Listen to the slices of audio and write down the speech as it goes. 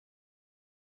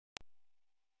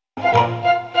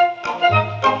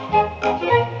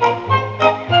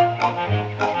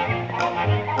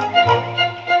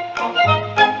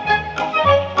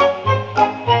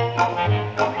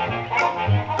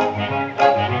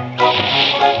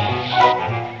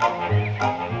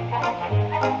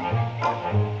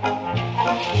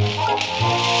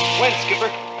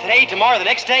tomorrow, the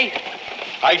next day?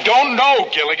 I don't know,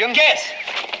 Gilligan. Guess.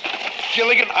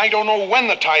 Gilligan, I don't know when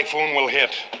the typhoon will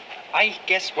hit. I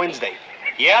guess Wednesday.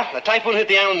 Yeah, the typhoon hit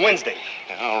the island Wednesday.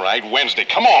 All right, Wednesday.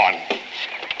 Come on.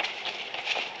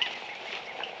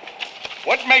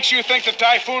 What makes you think the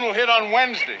typhoon will hit on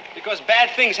Wednesday? Because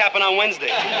bad things happen on Wednesday.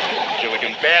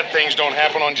 Gilligan, bad things don't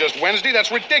happen on just Wednesday.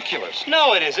 That's ridiculous.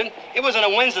 No, it isn't. It was on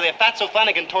a Wednesday that Fatso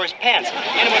Flanagan tore his pants.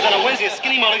 And it was on a Wednesday that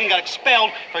Skinny Mulligan got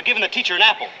expelled for giving the teacher an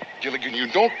apple. Gilligan, you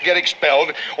don't get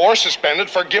expelled or suspended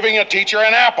for giving a teacher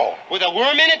an apple. With a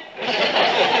worm in it?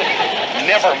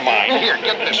 Never mind. Here,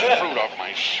 get this fruit off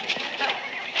my shoe.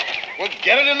 Well,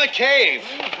 get it in the cave.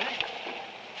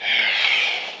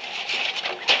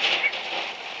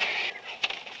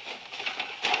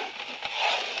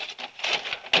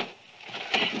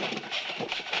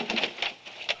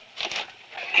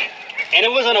 And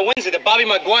it was on a Wednesday that Bobby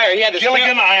McGuire, he had this...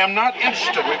 Gilligan, I am not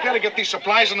interested. We've got to get these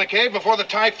supplies in the cave before the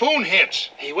typhoon hits.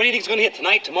 Hey, when do you think it's going to hit?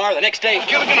 Tonight, tomorrow, the next day?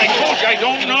 Gilligan, I told you I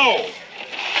don't know.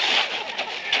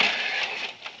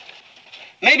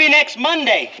 Maybe next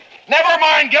Monday. Never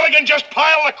mind, Gilligan. Just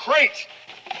pile the crates.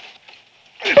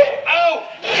 Oh!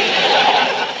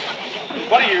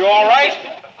 What, are you all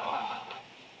right?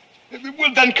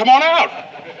 Well, then come on out.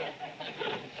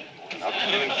 I'll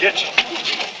come in and get you.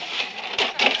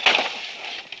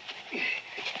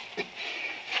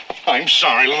 I'm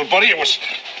sorry, little buddy. It was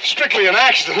strictly an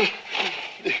accident.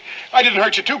 I didn't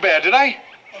hurt you too bad, did I?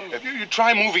 You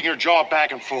try moving your jaw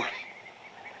back and forth.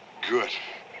 Good.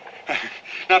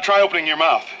 Now try opening your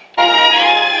mouth.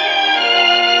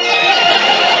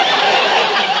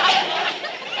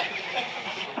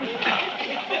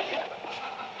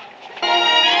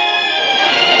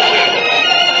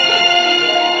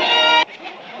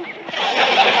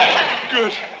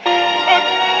 Good.